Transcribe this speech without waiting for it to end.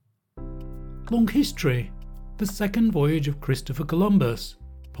Long History, the second voyage of Christopher Columbus,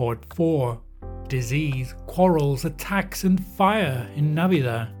 Part 4, Disease, Quarrels, Attacks and Fire in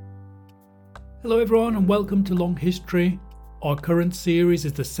Navidad. Hello everyone and welcome to Long History. Our current series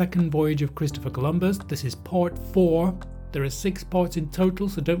is the second voyage of Christopher Columbus. This is Part 4. There are 6 parts in total,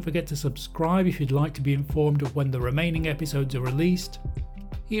 so don't forget to subscribe if you'd like to be informed of when the remaining episodes are released.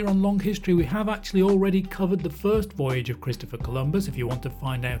 Here on Long History we have actually already covered the first voyage of Christopher Columbus if you want to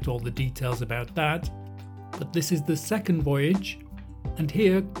find out all the details about that. But this is the second voyage, and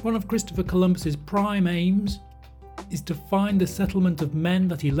here one of Christopher Columbus's prime aims is to find the settlement of men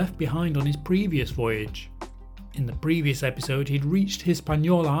that he left behind on his previous voyage. In the previous episode he'd reached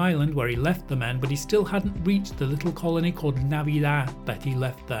Hispaniola Island where he left the men, but he still hadn't reached the little colony called Navidad that he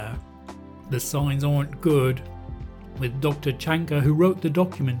left there. The signs aren't good, with Dr. Chanka, who wrote the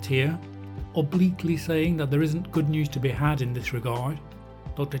document here, obliquely saying that there isn't good news to be had in this regard.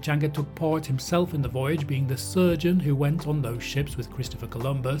 Dr. Chanka took part himself in the voyage, being the surgeon who went on those ships with Christopher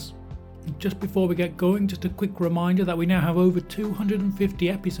Columbus. And just before we get going, just a quick reminder that we now have over 250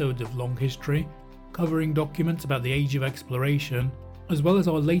 episodes of Long History, covering documents about the Age of Exploration, as well as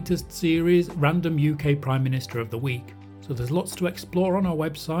our latest series, Random UK Prime Minister of the Week. So there's lots to explore on our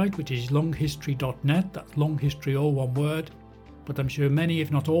website, which is longhistory.net, that's long history all one word, but I'm sure many if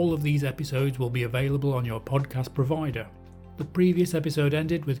not all of these episodes will be available on your podcast provider. The previous episode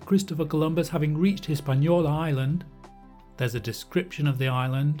ended with Christopher Columbus having reached Hispaniola Island. There's a description of the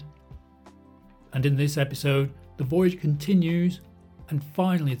island, and in this episode the voyage continues and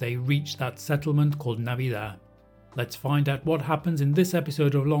finally they reach that settlement called Navidad. Let's find out what happens in this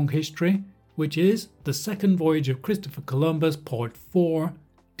episode of Long History, which is the second voyage of Christopher Columbus, Part 4,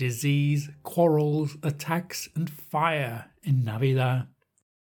 Disease, Quarrels, Attacks and Fire in Navidad.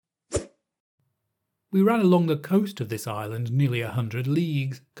 We ran along the coast of this island nearly 100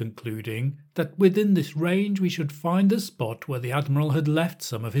 leagues, concluding that within this range we should find the spot where the Admiral had left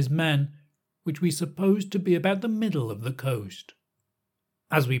some of his men, which we supposed to be about the middle of the coast.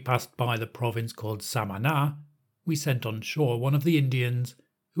 As we passed by the province called Samana, we sent on shore one of the Indians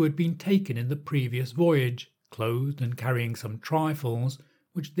who had been taken in the previous voyage, clothed and carrying some trifles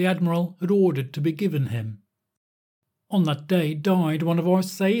which the Admiral had ordered to be given him. On that day died one of our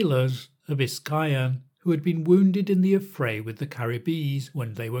sailors, a Viscayan, who had been wounded in the affray with the Caribbees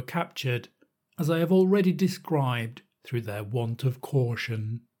when they were captured, as I have already described, through their want of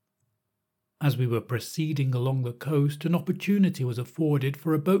caution. As we were proceeding along the coast, an opportunity was afforded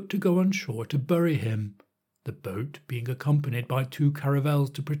for a boat to go on shore to bury him, the boat being accompanied by 2 caravels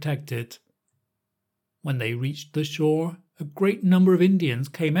to protect it. When they reached the shore, a great number of Indians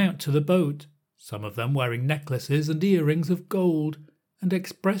came out to the boat, some of them wearing necklaces and earrings of gold, and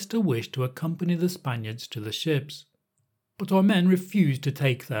expressed a wish to accompany the Spaniards to the ships. But our men refused to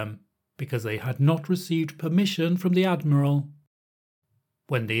take them, because they had not received permission from the Admiral.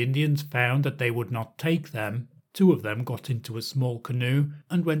 When the Indians found that they would not take them, 2 of them got into a small canoe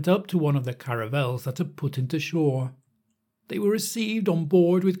and went up to one of the caravels that had put into shore. They were received on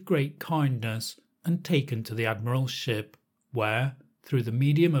board with great kindness and taken to the Admiral's ship, where, through the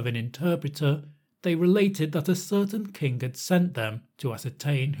medium of an interpreter, they related that a certain king had sent them to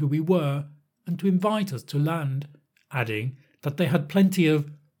ascertain who we were and to invite us to land, adding that they had plenty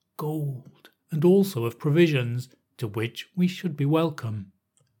of gold and also of provisions, to which we should be welcome.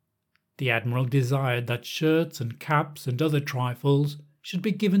 The Admiral desired that shirts and caps and other trifles should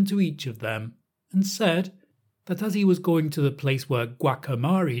be given to each of them, and said that as he was going to the place where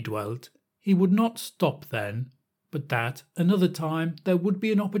Guacamari dwelt, he would not stop then, but that another time there would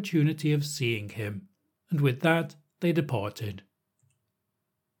be an opportunity of seeing him, and with that they departed.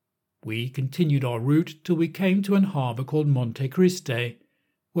 We continued our route till we came to an harbour called Monte Cristi,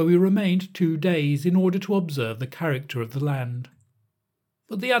 where we remained 2 days in order to observe the character of the land.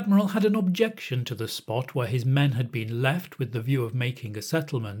 But the Admiral had an objection to the spot where his men had been left with the view of making a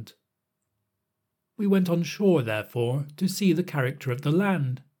settlement. We went on shore, therefore, to see the character of the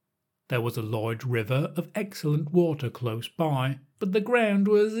land. There was a large river of excellent water close by, but the ground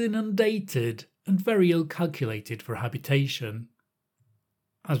was inundated and very ill calculated for habitation.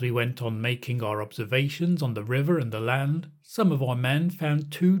 As we went on making our observations on the river and the land, some of our men found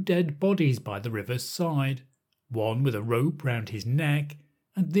 2 dead bodies by the river's side, one with a rope round his neck,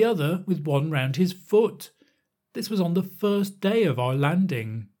 and the other with one round his foot. This was on the first day of our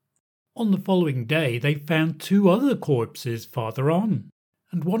landing. On the following day they found 2 other corpses farther on,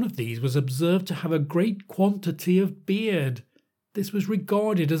 and one of these was observed to have a great quantity of beard. This was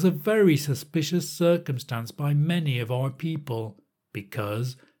regarded as a very suspicious circumstance by many of our people,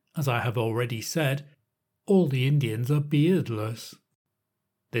 because, as I have already said, all the Indians are beardless.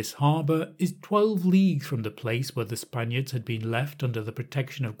 This harbour is 12 leagues from the place where the Spaniards had been left under the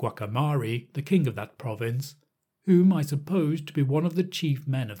protection of Guacamari, the king of that province, whom I supposed to be one of the chief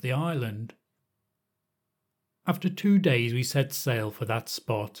men of the island. After 2 days we set sail for that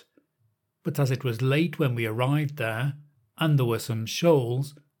spot, but as it was late when we arrived there, and there were some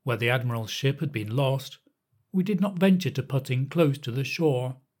shoals where the admiral's ship had been lost, we did not venture to put in close to the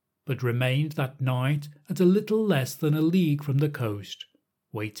shore, but remained that night at a little less than a league from the coast,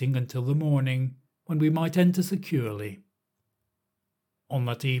 waiting until the morning, when we might enter securely. On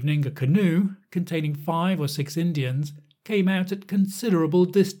that evening a canoe, containing 5 or 6 Indians, came out at considerable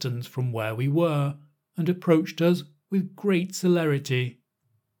distance from where we were, and approached us with great celerity.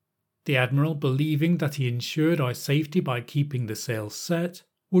 The admiral, believing that he ensured our safety by keeping the sails set,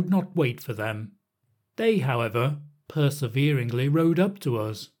 would not wait for them. They, however, perseveringly rowed up to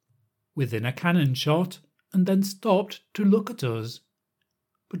us, within a cannon shot, and then stopped to look at us.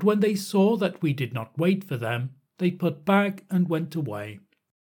 But when they saw that we did not wait for them, they put back and went away.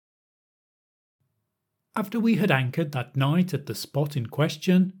 After we had anchored that night at the spot in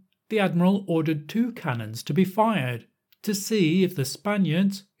question, the admiral ordered 2 cannons to be fired, to see if the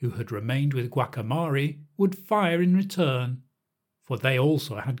Spaniards, who had remained with Guacamari, would fire in return, for they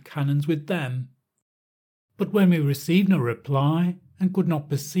also had cannons with them. But when we received no reply, and could not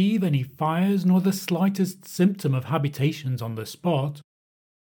perceive any fires nor the slightest symptom of habitations on the spot,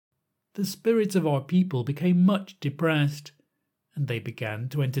 the spirits of our people became much depressed, and they began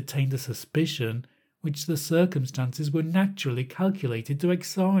to entertain the suspicion which the circumstances were naturally calculated to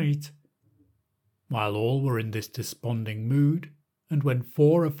excite. While all were in this desponding mood, and when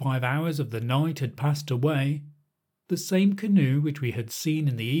 4 or 5 hours of the night had passed away, the same canoe which we had seen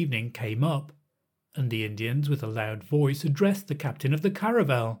in the evening came up, and the Indians with a loud voice addressed the captain of the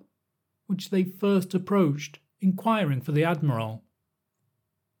caravel, which they first approached, inquiring for the admiral.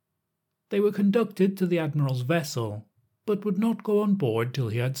 They were conducted to the admiral's vessel, but would not go on board till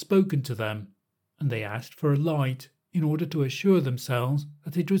he had spoken to them, and they asked for a light in order to assure themselves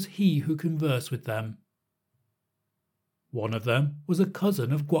that it was he who conversed with them. One of them was a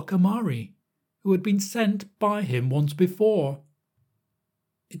cousin of Guacamari, who had been sent by him once before.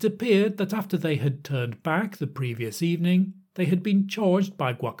 It appeared that after they had turned back the previous evening, they had been charged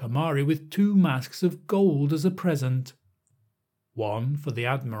by Guacamari with 2 masks of gold as a present, one for the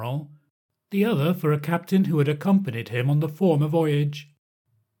admiral, the other for a captain who had accompanied him on the former voyage.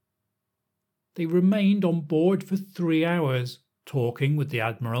 They remained on board for 3 hours, talking with the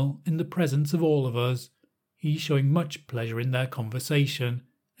admiral in the presence of all of us, he showing much pleasure in their conversation,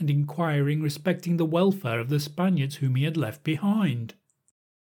 and inquiring respecting the welfare of the Spaniards whom he had left behind.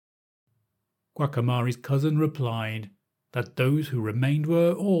 Guacamari's cousin replied that those who remained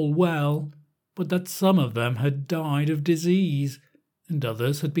were all well, but that some of them had died of disease, and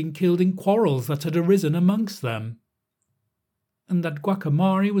others had been killed in quarrels that had arisen amongst them, and that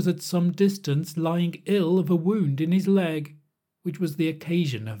Guacamari was at some distance lying ill of a wound in his leg, which was the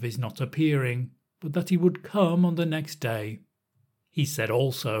occasion of his not appearing, but that he would come on the next day. He said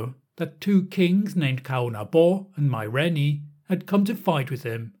also that 2 kings named Caonabo and Maireni had come to fight with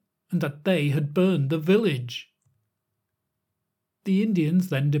him, and that they had burned the village. The Indians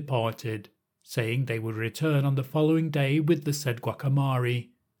then departed, saying they would return on the following day with the said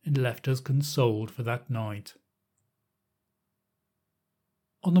Guacamari, and left us consoled for that night.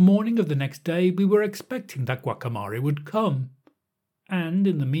 On the morning of the next day we were expecting that Guacamari would come, and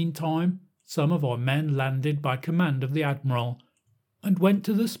in the meantime some of our men landed by command of the admiral, and went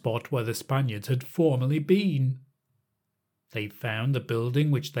to the spot where the Spaniards had formerly been. They found the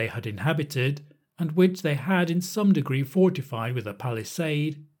building which they had inhabited, and which they had in some degree fortified with a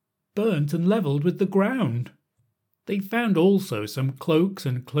palisade, burnt and levelled with the ground. They found also some cloaks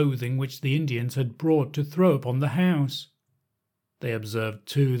and clothing which the Indians had brought to throw upon the house. They observed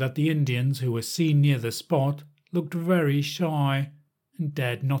too that the Indians who were seen near the spot looked very shy, and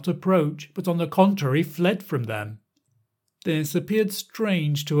dared not approach, but on the contrary fled from them. This appeared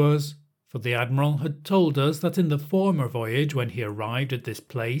strange to us, for the admiral had told us that in the former voyage when he arrived at this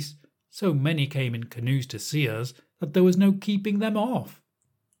place, so many came in canoes to see us that there was no keeping them off.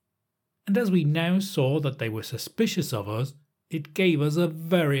 And as we now saw that they were suspicious of us, it gave us a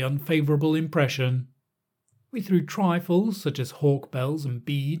very unfavourable impression. We threw trifles such as hawk bells and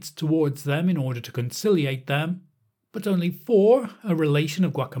beads towards them in order to conciliate them, but only 4, a relation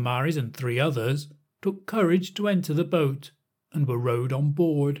of Guacamari's and 3 others, took courage to enter the boat, and were rowed on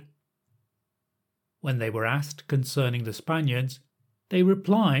board. When they were asked concerning the Spaniards, they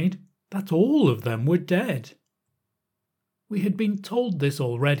replied that all of them were dead. We had been told this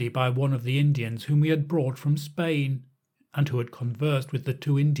already by one of the Indians whom we had brought from Spain, and who had conversed with the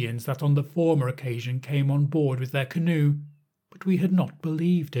 2 Indians that on the former occasion came on board with their canoe, but we had not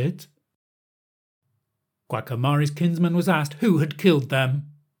believed it. Guacamari's kinsman was asked who had killed them.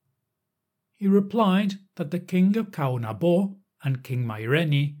 He replied that the king of Caonabo and King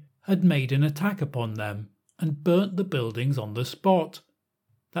Maireni had made an attack upon them and burnt the buildings on the spot,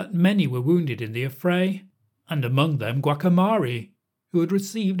 that many were wounded in the affray, and among them Guacamari, who had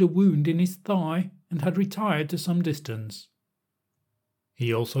received a wound in his thigh and had retired to some distance.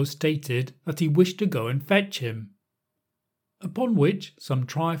 He also stated that he wished to go and fetch him, upon which some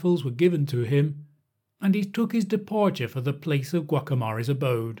trifles were given to him, and he took his departure for the place of Guacamari's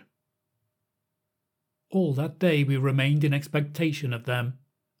abode. All that day we remained in expectation of them,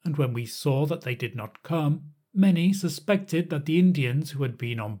 and when we saw that they did not come, many suspected that the Indians who had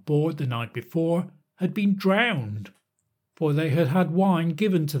been on board the night before had been drowned, for they had had wine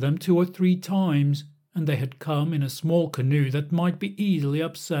given to them 2 or 3 times, and they had come in a small canoe that might be easily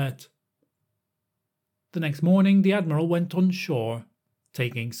upset. The next morning the Admiral went on shore,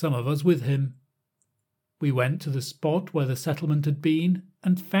 taking some of us with him. We went to the spot where the settlement had been,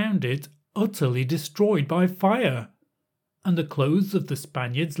 and found it utterly destroyed by fire, and the clothes of the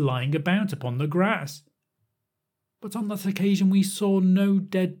Spaniards lying about upon the grass. But on that occasion we saw no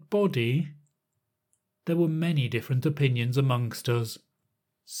dead body. There were many different opinions amongst us,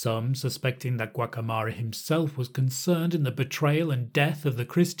 some suspecting that Guacamari himself was concerned in the betrayal and death of the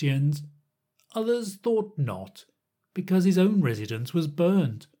Christians. Others thought not, because his own residence was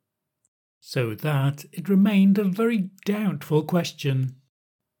burnt, so that it remained a very doubtful question.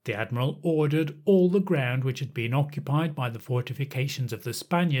 The Admiral ordered all the ground which had been occupied by the fortifications of the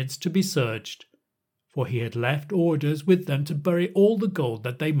Spaniards to be searched, for he had left orders with them to bury all the gold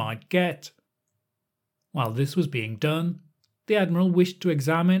that they might get. While this was being done, the Admiral wished to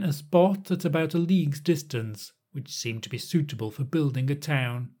examine a spot at about a league's distance, which seemed to be suitable for building a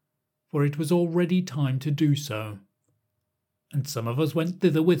town, for it was already time to do so. And some of us went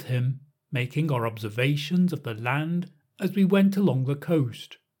thither with him, making our observations of the land as we went along the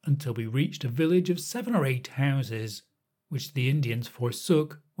coast, until we reached a village of 7 or 8 houses, which the Indians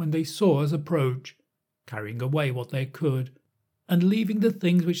forsook when they saw us approach, carrying away what they could, and leaving the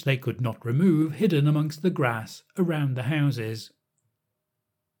things which they could not remove hidden amongst the grass around the houses.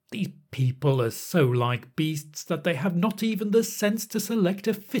 These people are so like beasts that they have not even the sense to select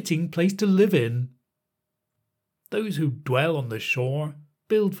a fitting place to live in. Those who dwell on the shore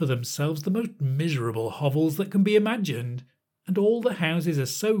build for themselves the most miserable hovels that can be imagined, and all the houses are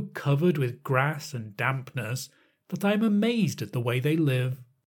so covered with grass and dampness that I am amazed at the way they live.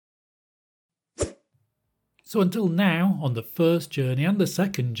 So until now, on the first journey and the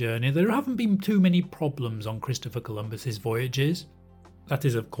second journey, there haven't been too many problems on Christopher Columbus's voyages. That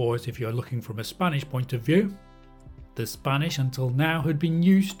is, of course, if you're looking from a Spanish point of view. The Spanish until now had been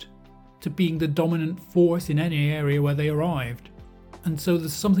used to being the dominant force in any area where they arrived, and so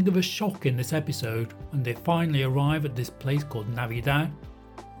there's something of a shock in this episode when they finally arrive at this place called Navidad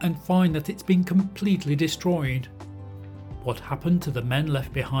and find that it's been completely destroyed. What happened to the men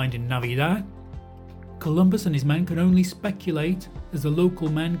left behind in Navidad? Columbus and his men can only speculate, as the local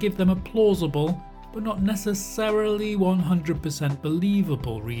men give them a plausible but not necessarily 100%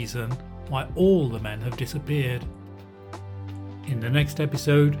 believable reason why all the men have disappeared. In the next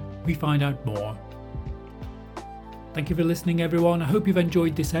episode, we find out more. Thank you for listening, everyone. I hope you've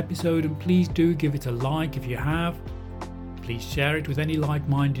enjoyed this episode, and please do give it a like if you have. Please share it with any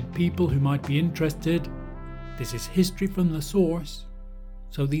like-minded people who might be interested. This is history from the source,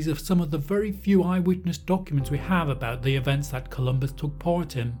 so these are some of the very few eyewitness documents we have about the events that Columbus took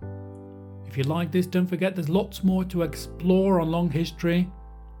part in. If you like this, don't forget there's lots more to explore on Long History,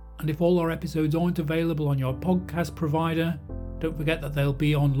 and if all our episodes aren't available on your podcast provider, don't forget that they'll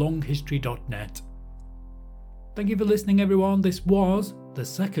be on longhistory.net. Thank you for listening, everyone. This was The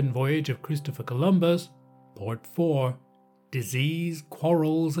Second Voyage of Christopher Columbus, Part 4, Disease,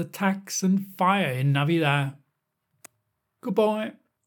 Quarrels, Attacks and Fire in Navidad. Goodbye.